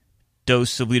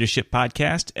Dose of Leadership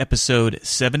Podcast, episode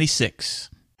 76.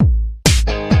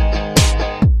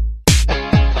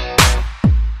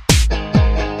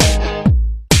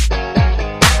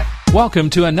 Welcome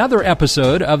to another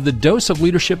episode of the Dose of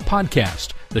Leadership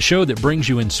Podcast, the show that brings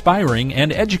you inspiring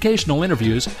and educational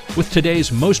interviews with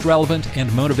today's most relevant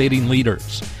and motivating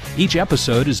leaders. Each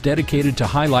episode is dedicated to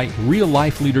highlight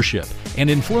real-life leadership and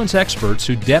influence experts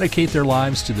who dedicate their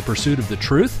lives to the pursuit of the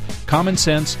truth, common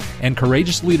sense, and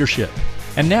courageous leadership.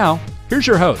 And now, here's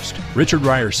your host, Richard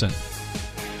Ryerson.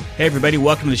 Hey everybody,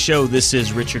 welcome to the show. This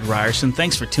is Richard Ryerson.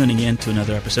 Thanks for tuning in to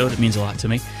another episode. It means a lot to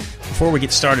me. Before we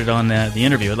get started on the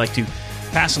interview, I'd like to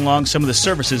pass along some of the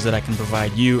services that I can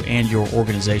provide you and your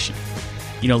organization.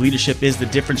 You know, leadership is the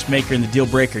difference maker and the deal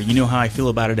breaker. You know how I feel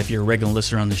about it if you're a regular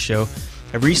listener on the show.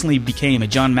 I recently became a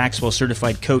John Maxwell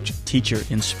certified coach, teacher,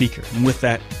 and speaker. And with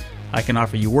that, I can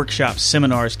offer you workshops,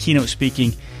 seminars, keynote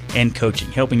speaking, and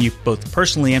coaching, helping you both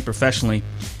personally and professionally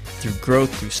through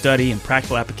growth, through study, and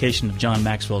practical application of John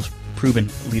Maxwell's proven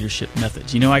leadership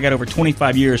methods. You know, I got over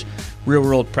 25 years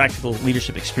real-world practical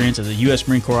leadership experience as a U.S.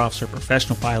 Marine Corps officer,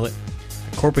 professional pilot,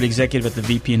 a corporate executive at the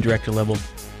VP and director level.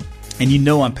 And you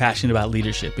know I'm passionate about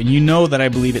leadership. And you know that I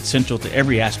believe it's central to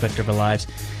every aspect of our lives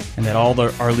and that all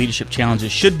our leadership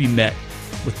challenges should be met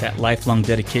with that lifelong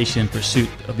dedication and pursuit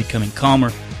of becoming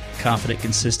calmer, confident,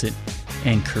 consistent,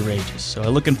 and courageous. So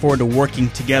I'm looking forward to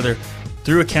working together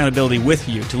through accountability with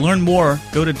you. To learn more,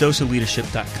 go to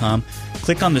doseofleadership.com,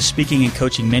 click on the speaking and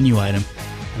coaching menu item,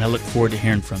 and I look forward to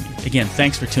hearing from you. Again,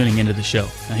 thanks for tuning into the show.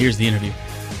 Now here's the interview.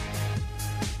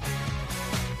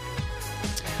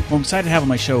 Well, I'm excited to have on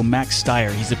my show Max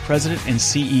Stier. He's the president and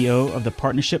CEO of the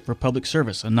Partnership for Public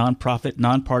Service, a nonprofit,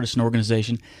 nonpartisan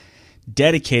organization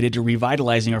dedicated to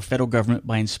revitalizing our federal government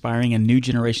by inspiring a new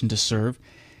generation to serve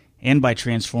and by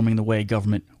transforming the way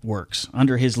government works.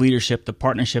 Under his leadership, the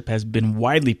partnership has been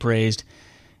widely praised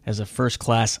as a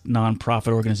first-class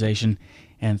nonprofit organization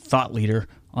and thought leader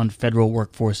on federal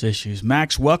workforce issues.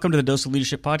 Max, welcome to the Dose of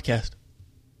Leadership Podcast.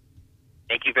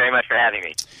 Thank you very much for having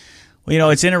me. Well, you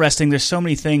know, it's interesting. There's so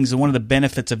many things, and one of the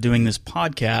benefits of doing this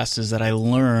podcast is that I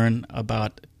learn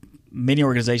about many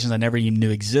organizations I never even knew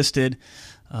existed.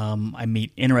 I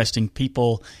meet interesting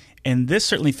people, and this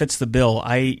certainly fits the bill.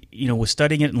 I, was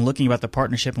studying it and looking about the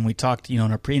partnership, and we talked, in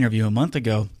our pre-interview a month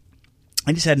ago.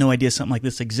 I just had no idea something like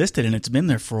this existed, and it's been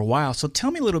there for a while. So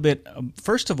tell me a little bit,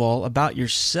 first of all, about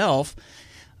yourself,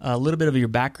 a little bit of your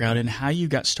background, and how you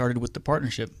got started with the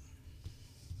partnership.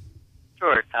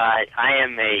 Sure. I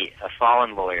am a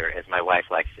fallen lawyer, as my wife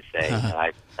likes to say.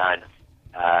 I've done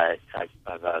I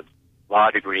have a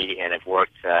law degree, and I've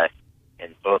worked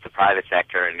in both the private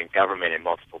sector and in government in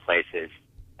multiple places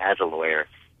as a lawyer,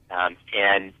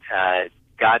 and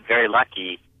got very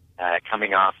lucky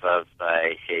coming off of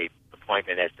a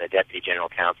appointment as the Deputy General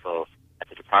Counsel at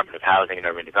the Department of Housing and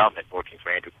Urban Development, working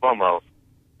for Andrew Cuomo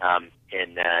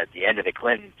in the end of the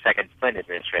second Clinton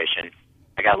administration.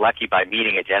 I got lucky by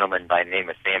meeting a gentleman by the name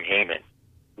of Sam Heyman,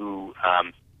 who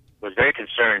was very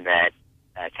concerned that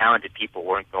talented people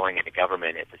weren't going into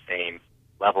government at the same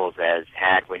levels as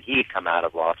had when he had come out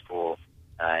of law school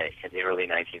in the early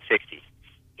 1960s.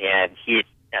 And he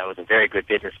was a very good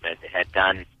businessman that had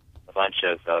done a bunch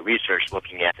of research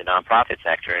looking at the nonprofit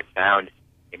sector and found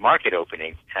a market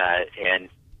opening. And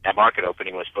that market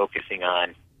opening was focusing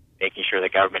on making sure the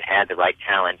government had the right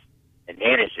talent and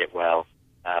managed it well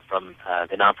from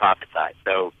the nonprofit side.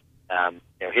 So,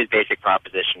 his basic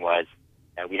proposition was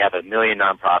we have 1 million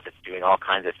nonprofits doing all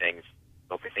kinds of things,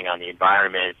 focusing on the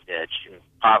environment,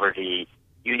 poverty,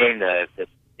 you name the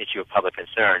issue of public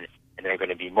concern, and there are going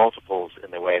to be multiples in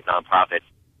the way of nonprofits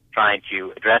trying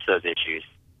to address those issues.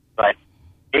 But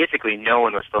basically, no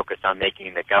one was focused on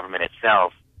making the government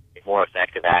itself a more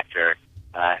effective actor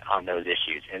on those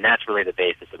issues. And that's really the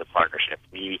basis of the partnership.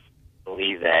 We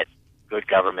believe that good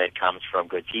government comes from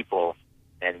good people,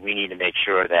 and we need to make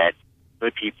sure that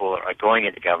good people are going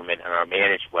into government and are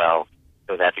managed well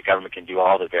so that the government can do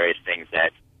all the various things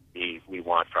that we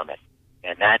want from it.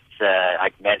 And that's, I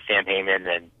met Sam Heyman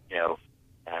and,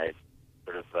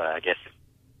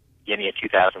 beginning of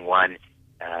 2001,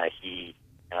 he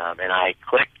and I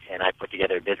clicked, and I put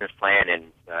together a business plan,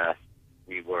 and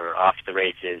we were off to the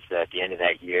races at the end of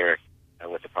that year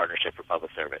with the Partnership for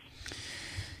Public Service.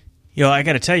 I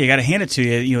got to tell you, I got to hand it to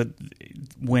you.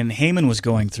 When Heyman was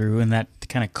going through and that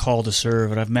kind of call to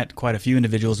serve, and I've met quite a few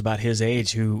individuals about his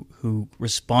age who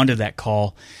responded to that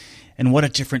call, and what a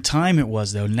different time it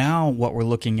was, though. Now what we're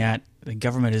looking at, the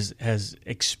government has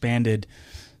expanded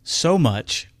so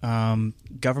much.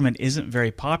 Government isn't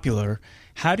very popular.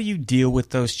 How do you deal with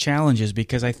those challenges?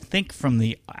 Because I think from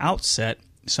the outset,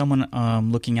 someone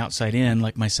looking outside in,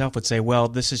 like myself, would say, well,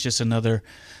 this is just another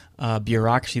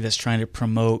bureaucracy that's trying to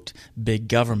promote big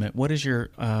government. What is your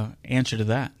answer to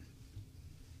that?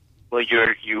 Well,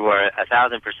 you are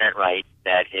 1,000% right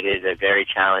that it is a very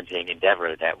challenging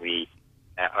endeavor that we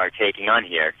are taking on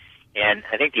here. And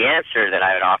I think the answer that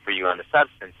I would offer you on the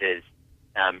substance is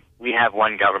we have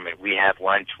one government. We have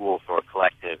one tool for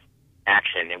collective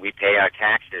action, and we pay our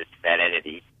taxes to that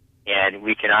entity. And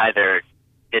we can either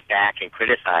sit back and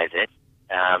criticize it,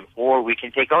 or we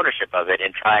can take ownership of it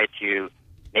and try to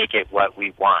make it what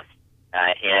we want.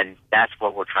 And that's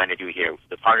what we're trying to do here.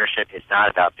 The partnership is not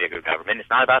about bigger government. It's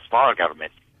not about smaller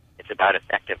government. It's about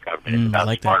effective government. It's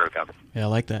about smarter government. Yeah, I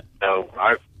like that. So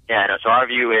our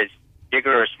view is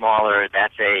bigger or smaller,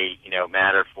 that's a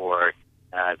matter for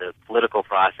the political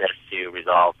process to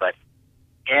resolve. But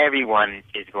everyone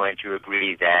is going to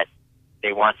agree that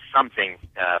they want something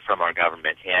from our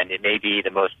government, and it may be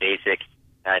the most basic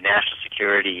national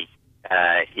security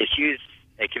issues.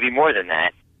 It could be more than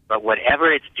that. But whatever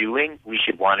it's doing, we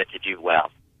should want it to do well.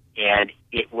 And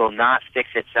it will not fix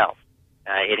itself.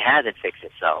 It hasn't fixed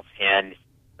itself. And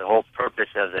the whole purpose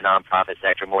of the nonprofit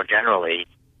sector more generally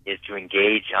is to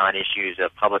engage on issues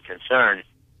of public concern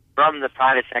from the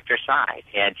private sector side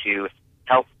and to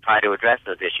help try to address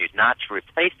those issues, not to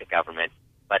replace the government,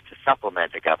 but to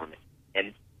supplement the government.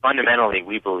 And fundamentally,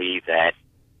 we believe that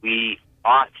we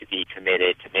ought to be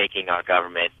committed to making our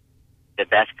government the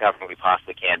best government we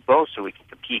possibly can, both so we can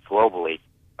compete globally,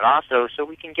 but also so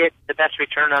we can get the best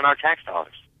return on our tax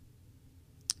dollars.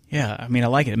 Yeah, I mean, I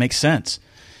like it. It makes sense.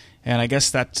 And I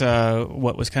guess that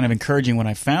what was kind of encouraging when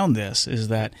I found this is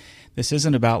that this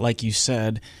isn't about, like you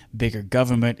said, bigger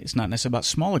government. It's not necessarily about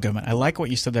smaller government. I like what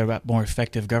you said there about more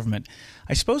effective government.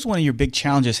 I suppose one of your big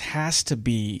challenges has to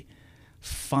be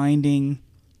finding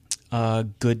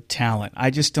good talent. I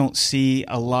just don't see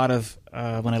a lot of,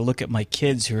 when I look at my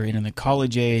kids who are in the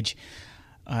college age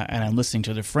and I'm listening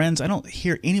to their friends, I don't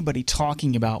hear anybody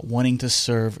talking about wanting to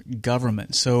serve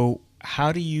government. So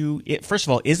how do you, first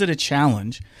of all, is it a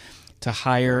challenge to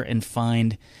hire and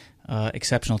find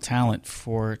exceptional talent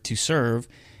to serve?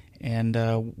 And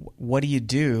what do you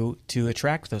do to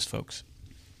attract those folks?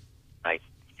 Right.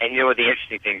 And what the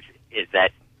interesting thing is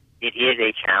that it is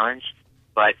a challenge,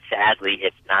 but sadly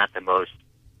it's not the most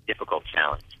difficult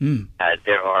challenge.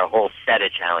 There are a whole set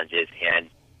of challenges, and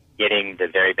getting the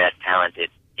very best talented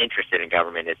interested in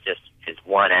government is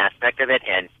one aspect of it,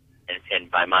 and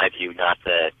by my view, not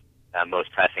the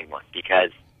most pressing one,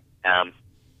 because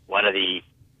one of the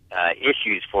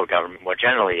issues for government more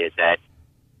generally is that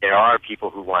there are people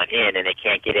who want in and they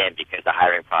can't get in because the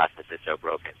hiring process is so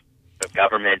broken. So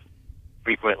government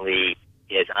frequently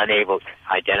is unable to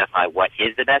identify what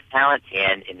is the best talent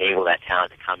and enable that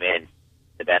talent to come in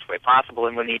the best way possible.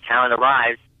 And when the talent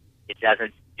arrives, it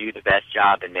doesn't do the best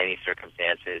job in many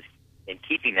circumstances in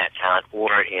keeping that talent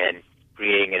or in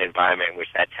creating an environment in which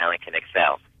that talent can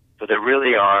excel. So there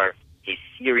really are a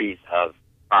series of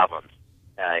problems,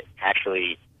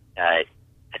 actually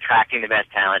attracting the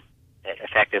best talent,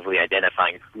 effectively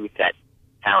identifying who that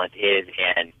talent is,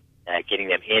 and getting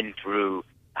them in through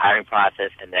the hiring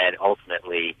process, and then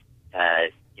ultimately,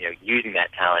 using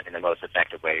that talent in the most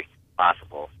effective way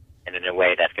possible, and in a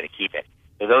way that's going to keep it.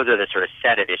 So those are the sort of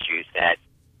set of issues that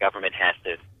government has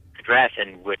to address,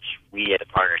 and which we as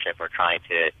a partnership are trying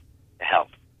to help.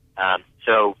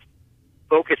 So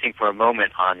focusing for a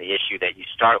moment on the issue that you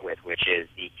start with, which is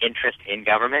the interest in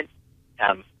government,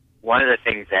 one of the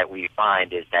things that we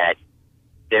find is that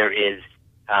there is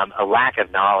a lack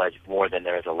of knowledge more than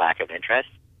there is a lack of interest.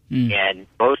 And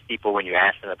most people, when you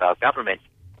ask them about government,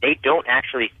 they don't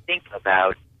actually think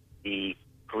about the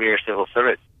career civil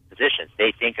service positions.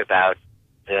 They think about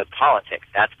the politics.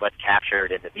 That's what's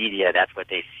captured in the media. That's what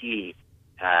they see.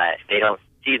 They don't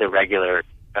see the regular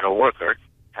federal worker.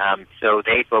 So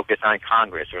they focus on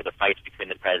Congress or the fights between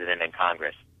the president and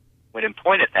Congress. When in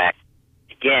point of fact,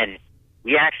 again,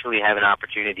 we actually have an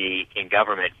opportunity in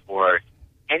government for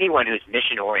anyone who's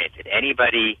mission-oriented,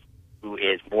 anybody who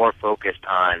is more focused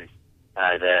on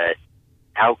the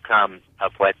outcome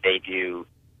of what they do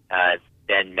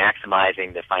than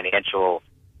maximizing the financial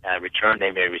return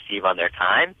they may receive on their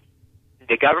time.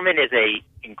 The government is an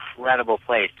incredible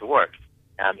place to work.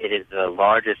 It is the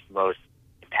largest, most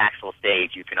impactful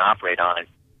stage you can operate on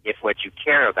if what you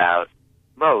care about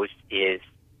most is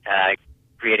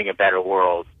creating a better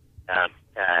world,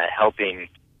 helping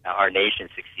our nation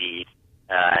succeed,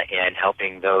 and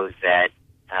helping those that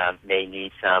may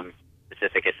need some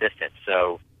specific assistance.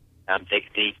 So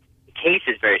the case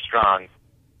is very strong.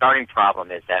 Starting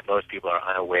problem is that most people are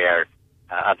unaware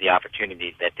of the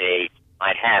opportunities that they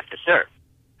might have to serve.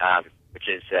 which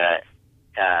is, as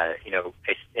I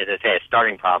say, a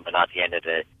starting problem, but not the end of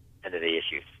the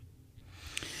issue.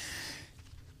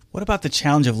 What about the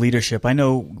challenge of leadership? I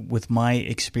know with my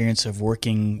experience of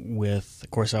working with, of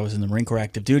course, I was in the Marine Corps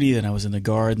active duty, then I was in the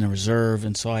Guard and the Reserve,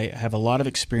 and so I have a lot of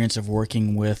experience of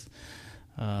working with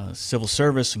civil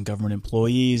service and government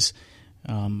employees.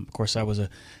 Of course, I was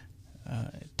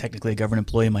technically a government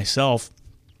employee myself.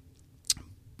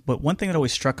 But one thing that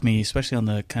always struck me, especially on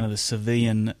the kind of the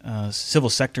civilian, civil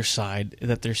sector side,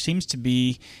 that there seems to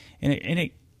be, and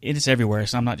it is everywhere,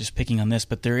 so I'm not just picking on this,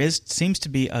 but seems to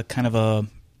be a kind of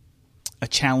a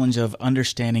challenge of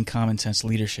understanding common sense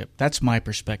leadership. That's my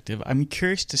perspective. I'm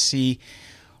curious to see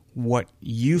what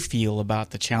you feel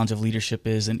about the challenge of leadership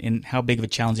is and how big of a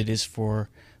challenge it is for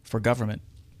government.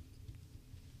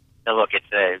 Now, look, it's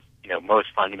a most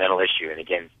fundamental issue, and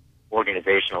again,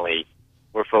 organizationally,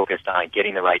 we're focused on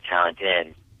getting the right talent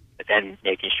in, but then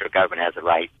making sure government has the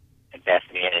right and best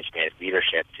management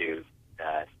leadership to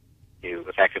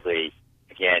effectively,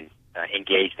 again,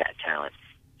 engage that talent.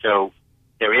 So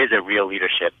there is a real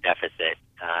leadership deficit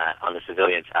on the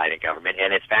civilian side of government,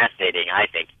 and it's fascinating, I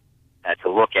think, to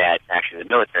look at actually the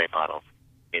military model.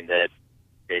 I mean, the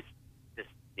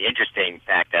interesting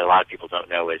fact that a lot of people don't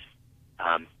know is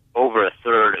over a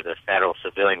third of the federal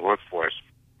civilian workforce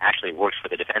actually works for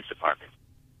the Defense Department.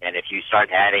 And if you start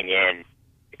adding in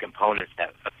the components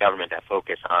of government that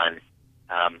focus on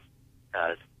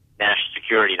national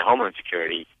security and homeland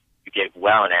security, you get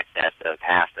well in excess of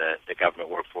half the government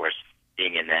workforce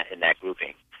being in that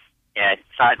grouping. And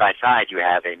side by side, you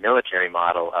have a military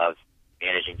model of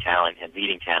managing talent and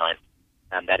leading talent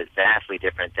that is vastly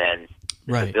different than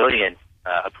the civilian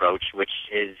approach, which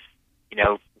is,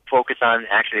 focused on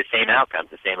actually the same outcomes,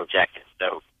 the same objectives.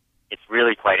 So it's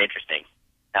really quite interesting.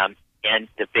 And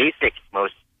the basic,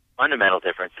 most fundamental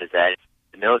difference is that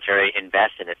the military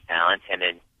invests in its talent and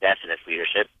invests in its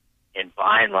leadership. And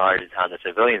by and large, on the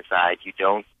civilian side, you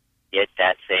don't get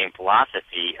that same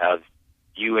philosophy of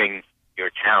viewing your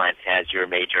talent as your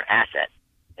major asset.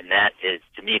 And that is,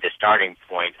 to me, the starting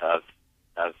point of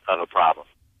a problem.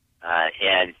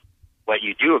 And what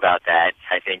you do about that,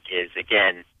 I think, is,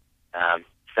 again,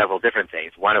 several different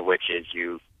things, one of which is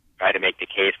you try to make the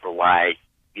case for why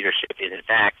leadership is, in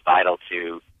fact, vital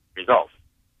to results.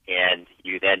 And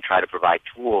you then try to provide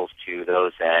tools to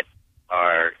those that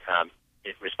are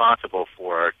responsible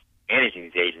for managing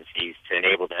these agencies to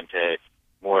enable them to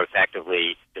more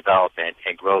effectively develop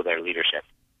and grow their leadership.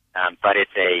 But it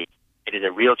is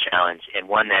a real challenge, and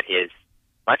one that is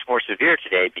much more severe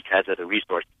today because of the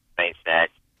resource constraints that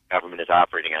government is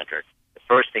operating under. The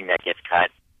first thing that gets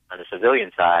cut on the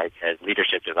civilian side as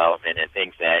leadership development and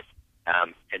things that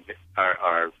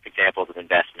are examples of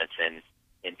investments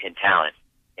in talent.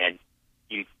 And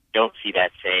you don't see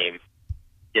that same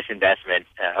disinvestment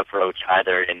approach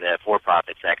either in the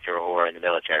for-profit sector or in the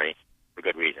military for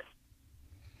good reason.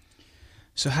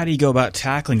 So how do you go about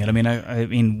tackling it? I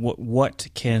mean, what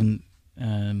can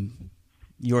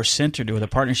your center do, or the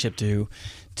partnership do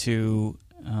to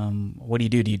what do you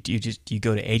do? Do you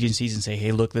go to agencies and say,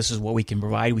 hey, look, this is what we can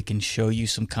provide. We can show you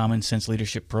some common sense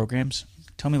leadership programs.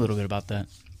 Tell me a little bit about that.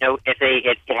 It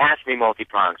has to be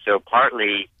multi-pronged. So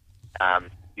partly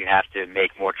you have to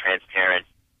make more transparent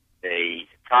the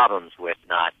problems with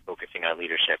not focusing on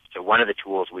leadership. So one of the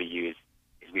tools we use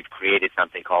is we've created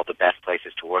something called the Best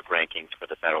Places to Work rankings for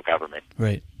the federal government.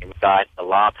 Right. And we've got a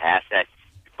law passed that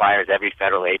requires every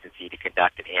federal agency to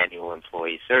conduct an annual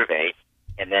employee survey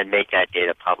and then make that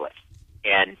data public.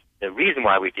 And the reason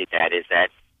why we did that is that,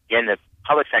 again, the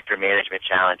public sector management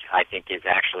challenge, I think, is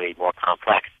actually more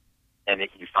complex than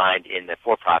you find in the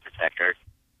for-profit sector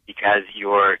because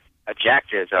your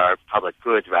objectives are public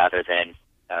goods rather than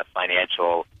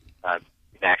financial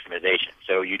maximization.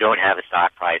 So you don't have a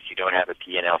stock price, you don't have a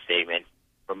P&L statement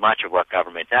for much of what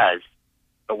government does.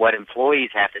 But what employees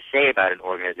have to say about an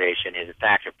organization is, in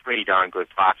fact, a pretty darn good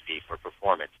proxy for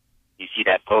performance. You see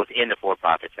that both in the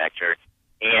for-profit sector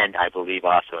and, I believe,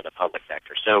 also in the public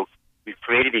sector. So we've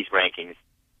created these rankings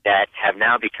that have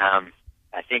now become,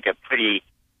 I think, a pretty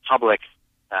public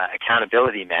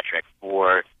accountability metric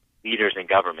for leaders in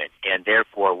government. And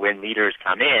therefore, when leaders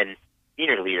come in,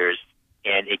 senior leaders,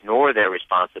 and ignore their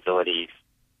responsibilities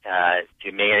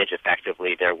to manage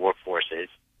effectively their workforces,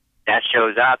 that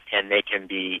shows up and they can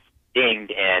be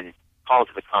dinged and called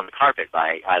on the carpet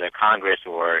by either Congress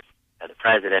or the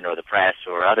president or the press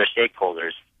or other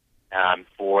stakeholders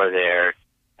for their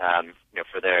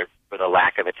for the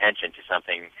lack of attention to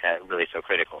something really so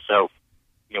critical. So,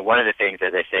 one of the things,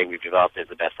 as I say, we've developed is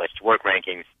the Best Place to Work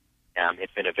rankings.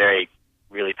 It's been a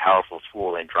really powerful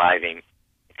tool in driving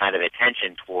the kind of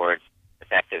attention towards the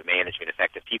effective management,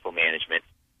 effective people management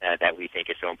that we think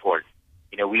is so important.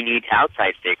 We need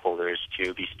outside stakeholders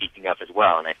to be speaking up as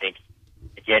well. And I think,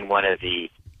 again, one of the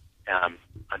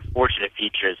unfortunate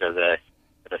features of the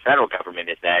federal government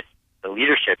is that the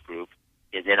leadership group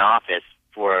is in office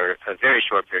for a very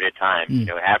short period of time.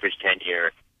 Average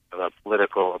tenure of a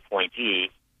political appointee,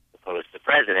 opposed to the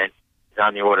president, is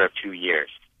on the order of 2 years.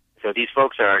 So these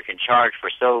folks are in charge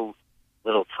for so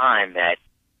little time that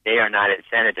they are not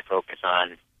incented to focus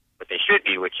on what they should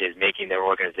be, which is making their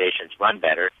organizations run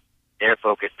better. They're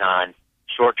focused on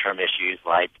short-term issues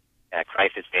like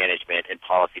crisis management and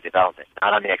policy development,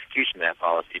 not on the execution of that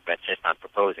policy, but just on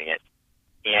proposing it.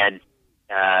 And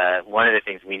one of the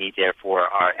things we need, therefore,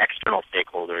 are external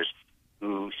stakeholders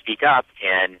who speak up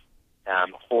and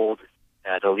hold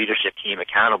the leadership team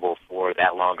accountable for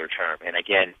that longer term. And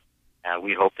again,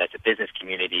 we hope that the business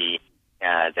community,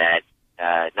 that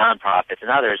nonprofits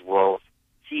and others will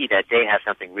see that they have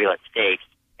something real at stake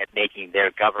at making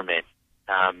their government,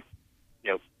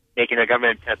 making their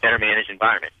government a better managed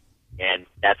environment. And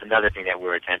that's another thing that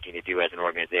we're attempting to do as an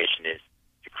organization, is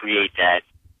to create that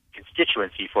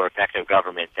constituency for effective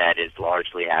government that is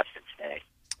largely absent today.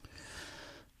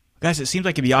 Guys, it seems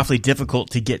like it'd be awfully difficult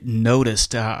to get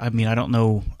noticed. I don't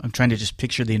know. I'm trying to just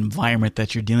picture the environment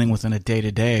that you're dealing with on a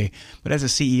day-to-day. But as a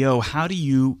CEO, how do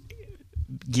you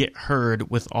get heard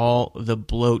with all the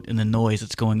bloat and the noise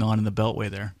that's going on in the Beltway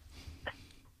there?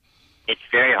 It's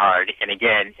very hard. And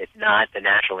again, it's not the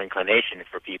natural inclination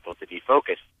for people to be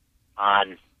focused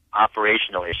on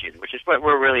operational issues, which is what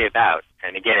we're really about.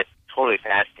 And again, it's totally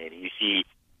fascinating. You see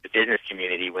the business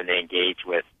community, when they engage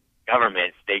with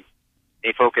governments, they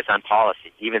focus on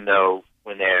policy, even though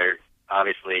when they're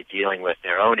obviously dealing with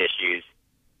their own issues,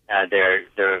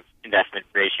 their investment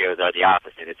ratios are the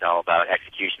opposite. It's all about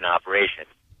execution and operation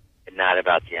and not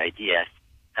about the idea.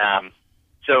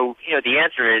 So the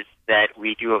answer is that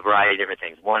we do a variety of different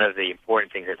things. One of the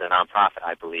important things as a nonprofit,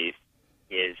 I believe,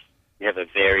 is we have a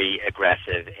very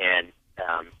aggressive and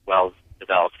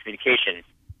well-developed communication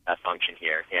function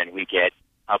here, and we get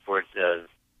upwards of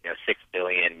 6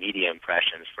 billion media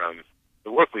impressions from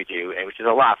the work we do, and which is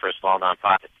a lot for a small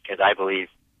nonprofit, because I believe,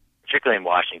 particularly in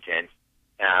Washington,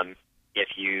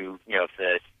 if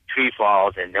the tree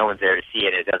falls and no one's there to see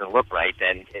it and it doesn't look right,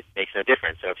 then it makes no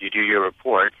difference. So if you do your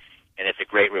report, and it's a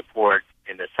great report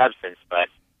in the substance, but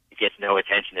it gets no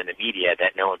attention in the media,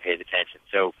 that no one pays attention.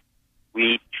 So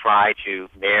we try to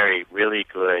marry really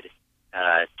good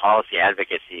policy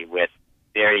advocacy with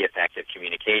very effective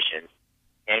communication,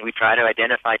 and we try to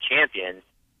identify champions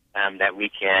that we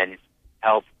can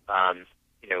help,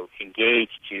 engage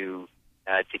to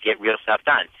get real stuff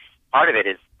done. Part of it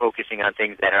is focusing on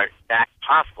things that are in fact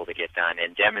possible to get done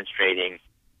and demonstrating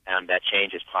that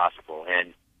change is possible.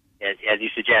 And as you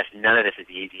suggest, none of this is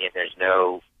easy, and there's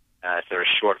no sort of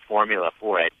short formula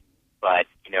for it. But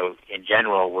in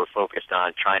general, we're focused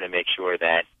on trying to make sure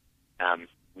that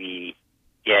we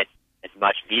get as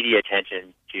much media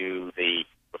attention to the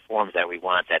reforms that we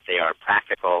want, that they are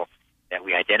practical, that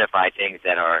we identify things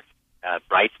that are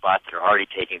bright spots that are already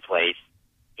taking place,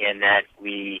 and that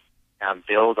we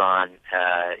build on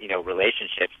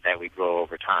relationships that we grow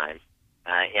over time.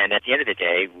 And at the end of the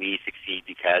day, we succeed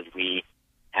because we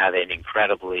have an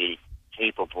incredibly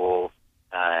capable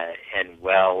and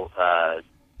well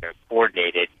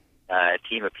coordinated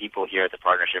team of people here at the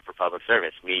Partnership for Public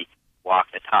Service. We walk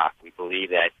the talk. We believe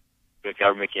that good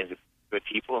government begins with good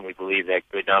people, and we believe that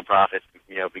good nonprofits,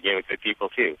 begin with good people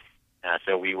too.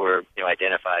 So we were,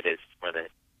 identified as one of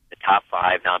the top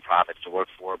 5 nonprofits to work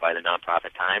for by the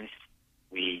Nonprofit Times.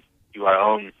 We do our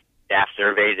own staff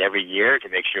surveys every year to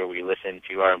make sure we listen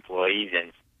to our employees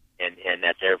and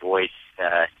that their voice,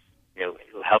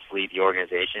 helps lead the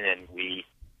organization, and we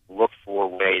look for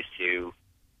ways to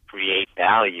create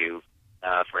value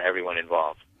for everyone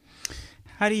involved.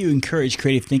 How do you encourage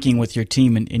creative thinking with your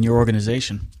team and in your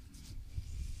organization?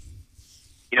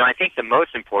 I think the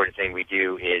most important thing we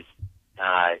do is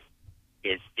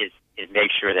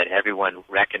make sure that everyone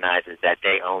recognizes that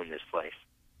they own this place.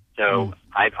 So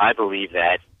I believe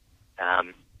that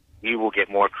we will get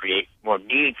more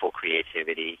meaningful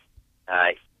creativity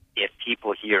if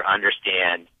people here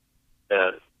understand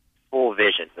the full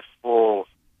vision, the full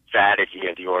strategy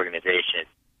of the organization,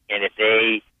 and if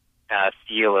they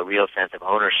feel a real sense of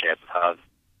ownership of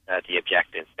the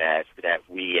objectives that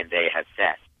we and they have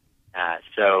set.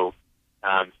 So,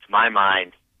 to my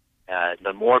mind,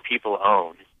 the more people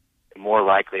own, the more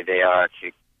likely they are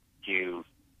to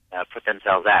put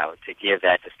themselves out, to give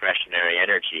that discretionary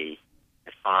energy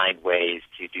to find ways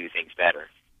to do things better.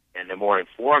 And the more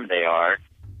informed they are,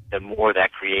 the more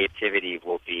that creativity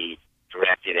will be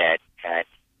directed at at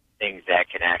things that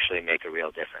can actually make a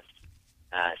real difference.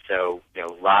 So,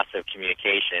 lots of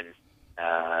communication,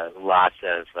 lots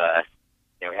of,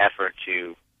 effort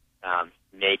to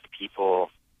make people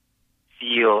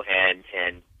feel and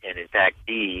in fact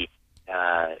be,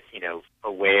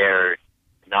 aware,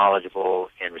 knowledgeable,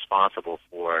 and responsible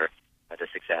for the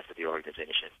success of the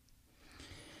organization.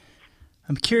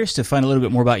 I'm curious to find a little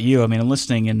bit more about you. I mean, I'm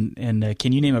listening, and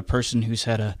can you name a person who's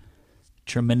had a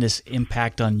tremendous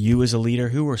impact on you as a leader?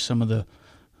 Who are some of the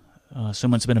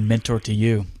someone's been a mentor to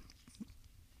you?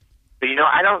 But,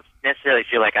 I don't necessarily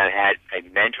feel like I've had a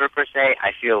mentor per se.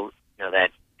 I feel, that,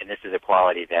 and this is a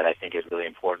quality that I think is really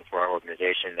important for our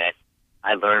organization, that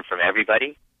I learn from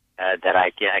everybody that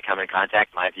I come in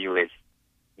contact. My view is,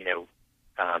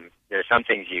 there are some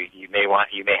things you may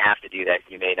have to do that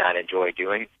you may not enjoy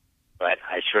doing, but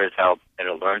I sure as hell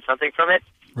better learn something from it.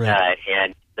 Right.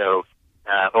 And so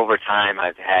over time,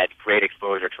 I've had great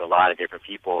exposure to a lot of different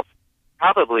people.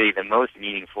 Probably the most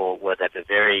meaningful was at the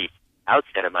very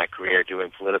outset of my career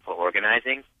doing political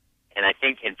organizing, and I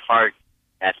think in part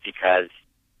that's because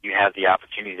you have the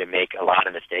opportunity to make a lot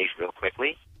of mistakes real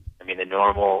quickly. I mean, the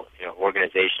normal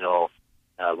organizational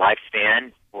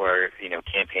lifespan for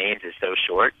campaigns is so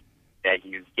short that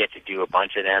you get to do a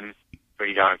bunch of them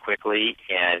pretty darn quickly,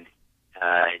 and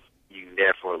you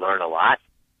therefore learn a lot.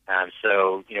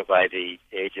 So by the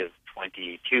age of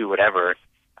 22, whatever,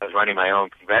 I was running my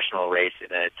own congressional race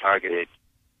in a targeted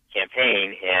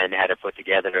campaign and had to put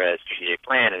together a strategic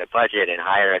plan and a budget and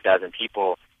hire a dozen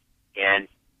people. And,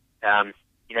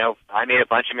 I made a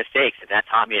bunch of mistakes, and that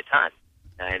taught me a ton.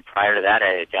 And prior to that,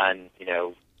 I had done,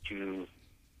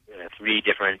 3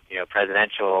 different,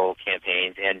 presidential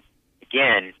campaigns. And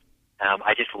again,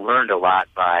 I just learned a lot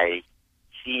by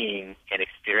seeing and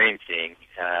experiencing,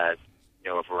 a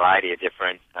variety of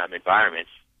different environments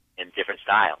and different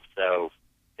styles. So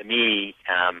to me,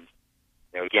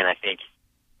 again, I think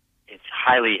it's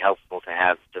highly helpful to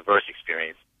have diverse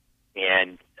experience.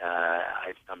 And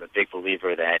I'm a big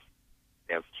believer that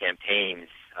campaigns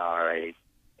are a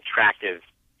attractive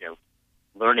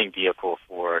learning vehicle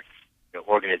for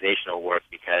organizational work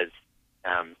because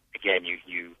again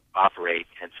you operate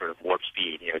at sort of warp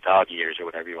speed, dog years or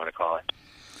whatever you want to call it.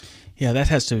 Yeah, that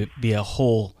has to be a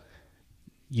whole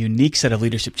unique set of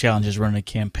leadership challenges running a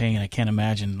campaign. I can't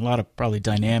imagine. A lot of probably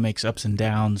dynamics, ups and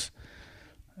downs,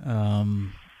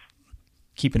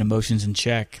 keeping emotions in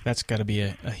check. That's got to be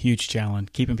a huge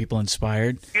challenge, keeping people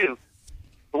inspired.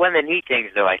 But one of the neat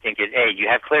things, though, I think is, you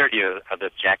have clarity of the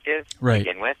objective right. to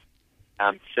begin with.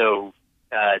 So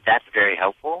that's very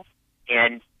helpful.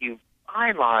 And you, by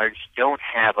and large, don't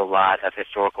have a lot of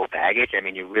historical baggage. I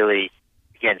mean, you really,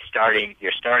 again,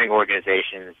 you're starting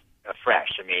organizations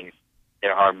afresh. I mean,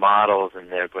 there are models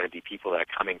and there are going to be people that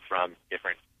are coming from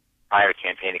different prior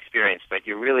campaign experience, but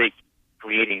you're really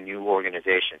creating new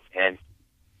organizations. And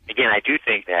again, I do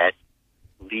think that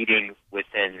leading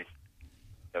within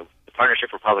the Partnership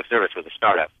for Public Service with a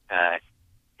startup,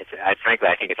 frankly,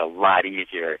 I think it's a lot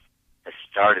easier to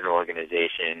start an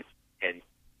organization and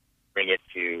bring it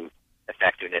to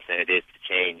effectiveness than it is to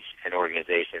change an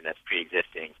organization that's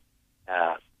pre-existing.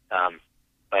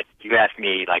 But you asked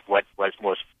me, like, what was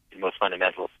most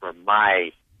fundamental for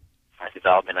my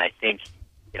development. I think,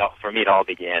 for me, it all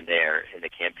began there in the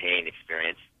campaign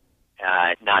experience.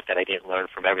 Not that I didn't learn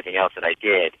from everything else that I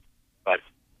did, but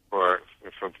for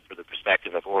the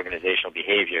perspective of organizational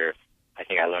behavior, I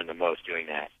think I learned the most doing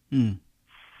that.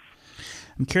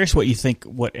 I'm curious what you think,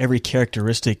 what every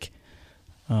characteristic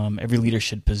every leader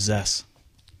should possess.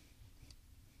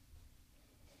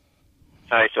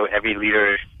 Sorry, so every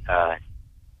leader,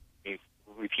 you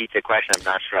repeat the question? I'm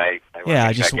not sure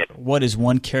what is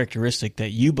one characteristic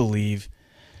that you believe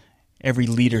every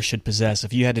leader should possess?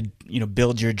 If you had to,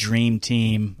 build your dream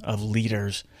team of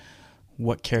leaders,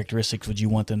 what characteristics would you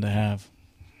want them to have?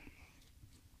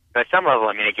 At some level,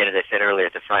 I mean, again, as I said earlier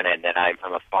at the front end, that I'm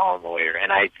a fallen lawyer,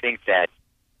 and I think that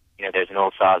there's an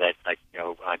old saw that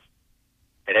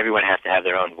that everyone has to have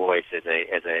their own voice as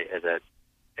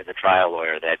a trial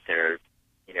lawyer. That there,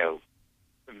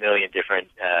 a million different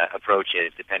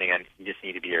approaches depending on. You just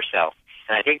need to be yourself,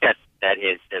 and I think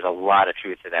there's a lot of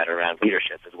truth to that around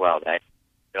leadership as well. That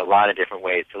there are a lot of different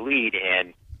ways to lead,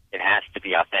 and it has to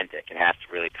be authentic. It has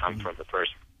to really come from the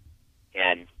person.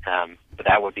 And but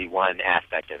that would be one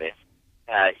aspect of it.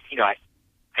 I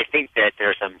think that there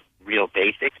are some real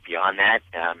basics beyond that,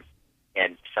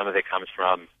 and some of it comes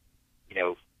from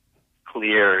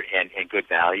clear and good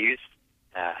values.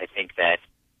 I think that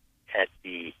at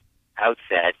the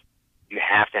outset, you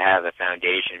have to have a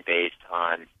foundation based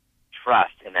on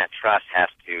trust, and that trust has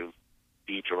to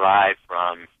be derived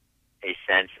from a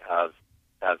sense of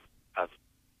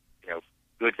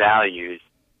good values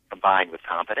combined with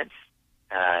competence.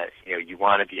 You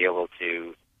want to be able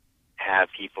to have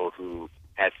people who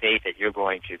have faith that you're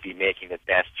going to be making the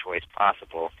best choice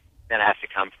possible. That has to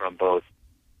come from both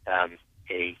an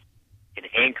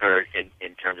anchor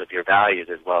in terms of your values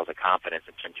as well as a confidence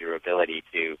in terms of your ability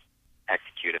to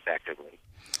execute effectively.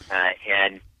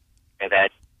 And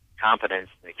that competence,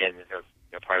 again,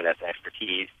 part of that's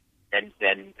expertise. And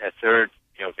then a third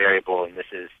variable, and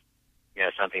this is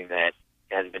something that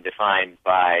has been defined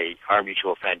by our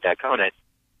mutual friend Doug Conant,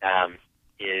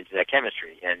 is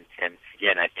chemistry. And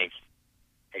again, I think,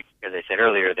 as I said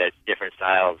earlier, that different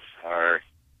styles are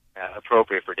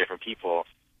appropriate for different people.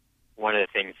 One of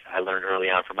the things I learned early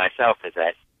on for myself is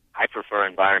that I prefer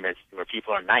environments where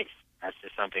people are nice. That's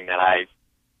just something that I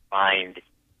find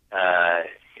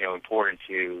important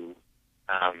to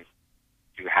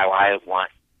how I want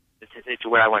to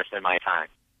where I want to spend my time.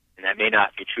 And that may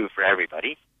not be true for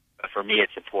everybody, but for me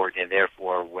it's important, and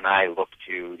therefore when I look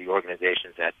to the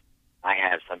organizations that I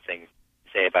have something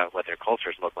to say about what their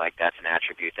cultures look like, that's an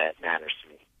attribute that matters to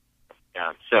me.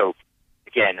 So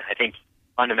again, I think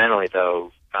fundamentally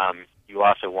though, you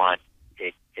also want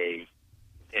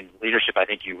in leadership, I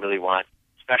think you really want,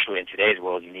 especially in today's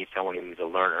world, you need someone who's a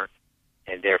learner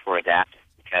and therefore adapt,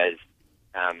 because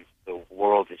the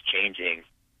world is changing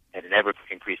at an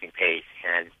ever-increasing pace,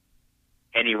 and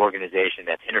any organization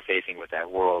that's interfacing with that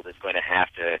world is going to have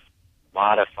to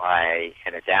modify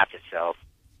and adapt itself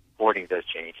according to those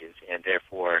changes, and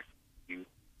therefore, you,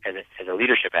 as a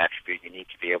leadership attribute, you need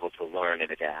to be able to learn and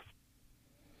adapt.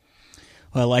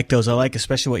 Well, I like those. I like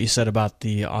especially what you said about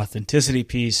the authenticity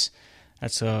piece.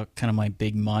 That's kind of my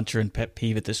big mantra and pet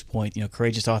peeve at this point.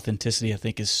 Courageous authenticity, I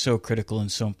think, is so critical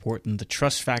and so important. The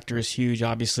trust factor is huge,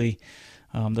 obviously.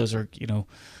 Those are,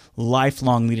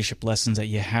 lifelong leadership lessons that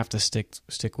you have to stick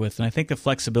with. And I think the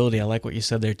flexibility, I like what you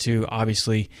said there too.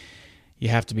 Obviously, you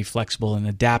have to be flexible and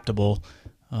adaptable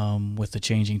with the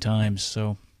changing times.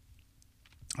 So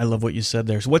I love what you said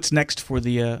there. So what's next for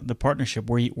the partnership?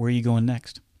 Where are you going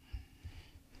next?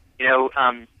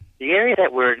 The area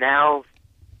that we're now,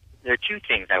 there are two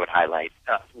things I would highlight.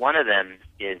 One of them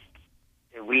is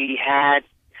we had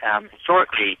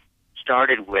historically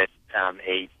started with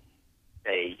a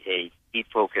deep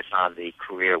focus on the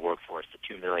career workforce, the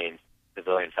 2 million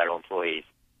civilian federal employees.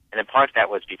 And in part that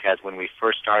was because when we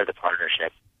first started the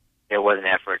partnership, there was an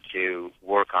effort to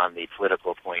work on the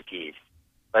political appointees.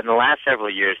 But in the last several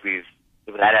years,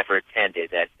 that effort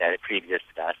ended, that it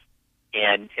pre-existed us.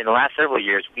 And in the last several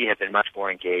years, we have been much more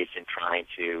engaged in trying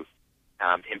to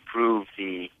improve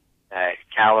the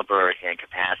caliber and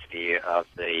capacity of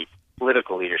the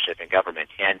political leadership in government.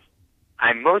 And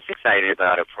I'm most excited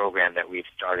about a program that we've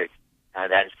started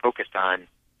that is focused on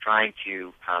trying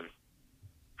to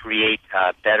create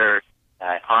better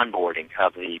onboarding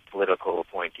of the political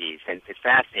appointees. And it's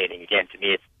fascinating. Again, to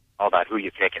me, it's all about who you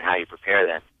pick and how you prepare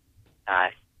them.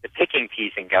 The picking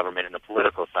piece in government and the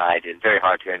political side is very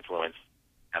hard to influence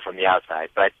from the outside.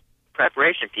 But the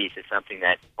preparation piece is something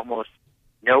that almost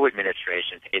no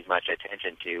administration pays much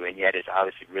attention to, and yet is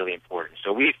obviously really important.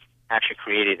 So we've actually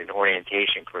created an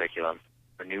orientation curriculum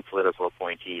for new political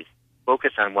appointees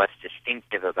focused on what's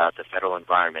distinctive about the federal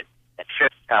environment that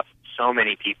trips up so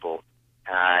many people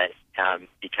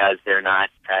because they're not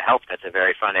helped at the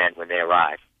very front end when they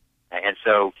arrive. And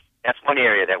so that's one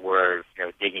area that we're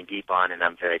digging deep on, and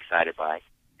I'm very excited by.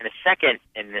 And the second,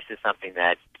 and this is something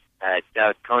that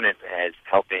Doug Conant is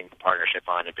helping the partnership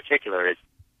on in particular, is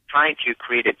trying to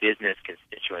create a business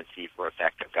constituency for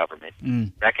effective government,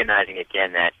 recognizing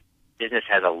again that business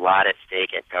has a lot at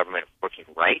stake at government working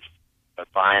right,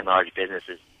 but by and large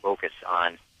businesses focus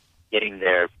on getting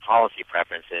their policy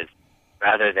preferences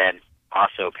rather than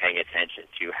also paying attention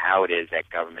to how it is that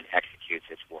government executes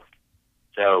its work.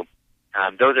 So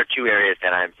those are two areas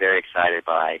that I'm very excited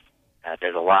by.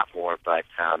 There's a lot more, but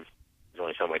there's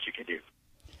only so much you can do.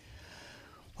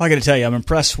 Well, I got to tell you, I'm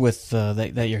impressed with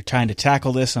that you're trying to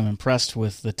tackle this. I'm impressed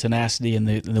with the tenacity and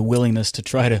the willingness to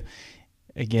try to,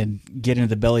 again, get into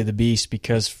the belly of the beast,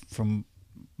 because from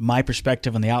my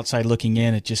perspective on the outside looking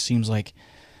in, it just seems like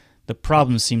the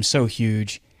problems seem so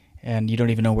huge and you don't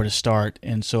even know where to start.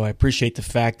 And so I appreciate the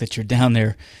fact that you're down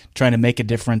there trying to make a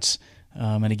difference.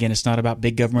 And again, it's not about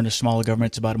big government or smaller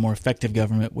government. It's about a more effective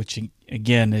government, which,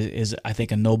 again, is I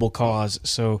think, a noble cause.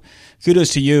 So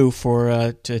kudos to you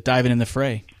for to diving in the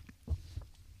fray.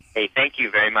 Hey, thank you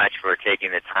very much for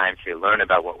taking the time to learn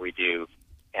about what we do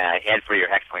and for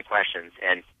your excellent questions.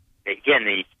 And again,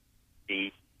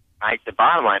 the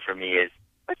bottom line for me is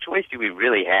what choice do we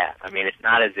really have? I mean, it's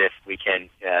not as if we can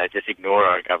just ignore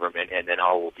our government and then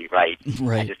all will be right.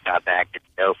 Right. I just got back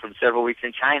from several weeks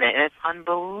in China, and it's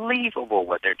unbelievable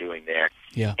what they're doing there.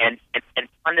 Yeah. And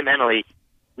fundamentally,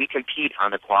 we compete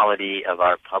on the quality of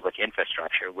our public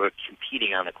infrastructure. We're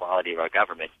competing on the quality of our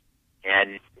government,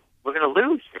 and we're going to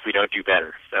lose if we don't do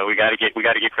better. So we got to get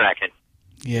cracking.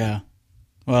 Yeah.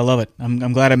 Well, I love it.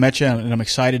 I'm glad I met you, and I'm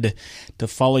excited to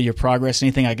follow your progress.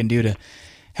 Anything I can do to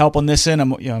help on this end,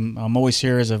 I'm always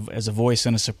here as a voice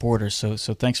and a supporter. So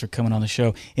thanks for coming on the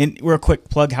show. And real quick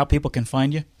plug, how people can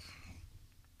find you.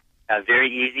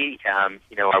 Very easy.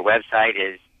 Our website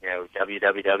is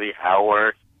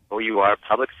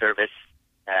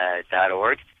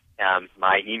www.ourpublicservice.org.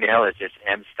 My email is just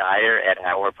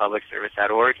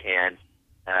msteyer@ourpublicservice.org, and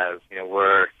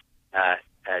we're a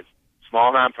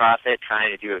small nonprofit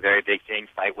trying to do a very big thing,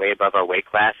 fight way above our weight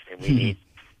class, and we need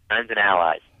friends and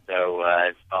allies. So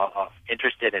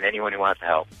interested in anyone who wants to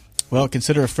help. Well,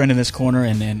 consider a friend in this corner,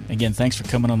 and again, thanks for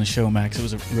coming on the show, Max. It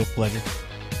was a real pleasure.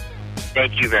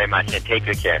 Thank you very much, and take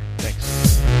good care.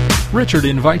 Thanks. Richard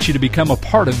invites you to become a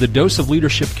part of the Dose of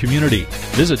Leadership community.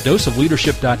 Visit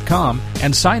doseofleadership.com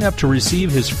and sign up to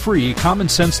receive his free Common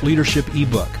Sense Leadership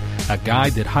ebook, a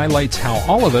guide that highlights how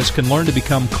all of us can learn to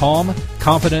become calm,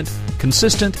 confident,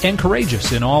 consistent, and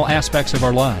courageous in all aspects of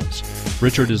our lives.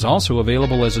 Richard is also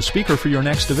available as a speaker for your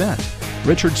next event.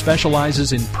 Richard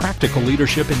specializes in practical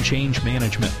leadership and change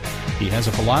management. He has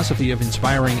a philosophy of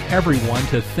inspiring everyone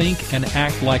to think and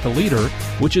act like a leader,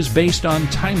 which is based on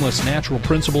timeless natural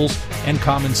principles and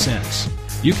common sense.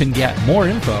 You can get more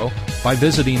info by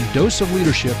visiting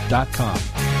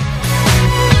doseofleadership.com.